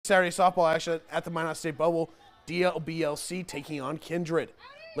Saturday softball action at the Minot State Bubble. DLBLC taking on Kindred.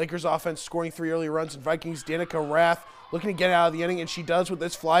 Lakers offense scoring 3 early runs, and Vikings Danica Rath looking to get out of the inning, and she does with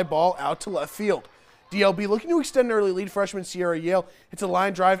this fly ball out to left field. DLB looking to extend an early lead. Freshman Sierra Yale hits a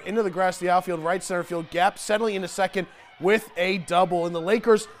line drive into the grass of the outfield, right center field gap, settling into second with a double. And the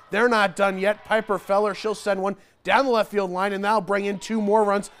Lakers, they're not done yet. Piper Feller, she'll send one down the left field line, and that'll bring in 2 more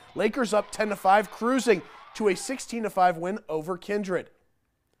runs. Lakers up 10-5, cruising to a 16-5 win over Kindred.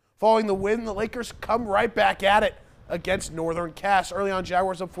 Following the win, the Lakers come right back at it against Northern Cass. Early on,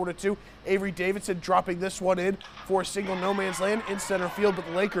 Jaguars up 4-2. Avery Davidson dropping this one in for a single no man's land in center field, but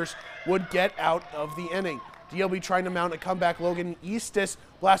the Lakers would get out of the inning. DLB trying to mount a comeback. Logan Eastis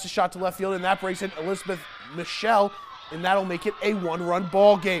blasts a shot to left field, and that brings in Elizabeth Michelle, and that'll make it a 1-run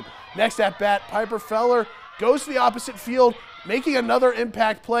ball game. Next at bat, Piper Feller goes to the opposite field, making another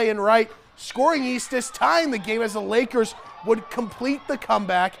impact play in right, scoring Eastis, tying the game as the Lakers would complete the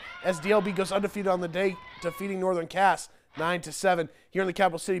comeback as DLB goes undefeated on the day, defeating Northern Cass 9-7. Here in the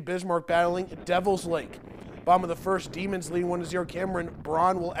capital city, Bismarck battling Devil's Lake. Bottom of the first, Demons leading 1-0. Cameron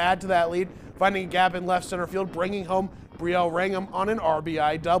Braun will add to that lead, finding a gap in left center field, bringing home Brielle Rangham on an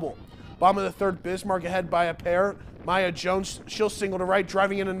RBI double. Bottom of the third, Bismarck ahead by a pair. Maya Jones, she'll single to right,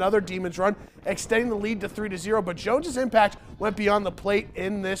 driving in another Demons run, extending the lead to 3-0, but Jones's impact went beyond the plate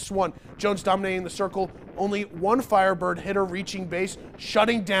in this one. Jones dominating the circle, only one Firebird hitter reaching base,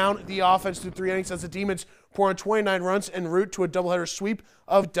 shutting down the offense through 3 innings as the Demons pour on 29 runs en route to a doubleheader sweep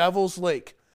of Devil's Lake.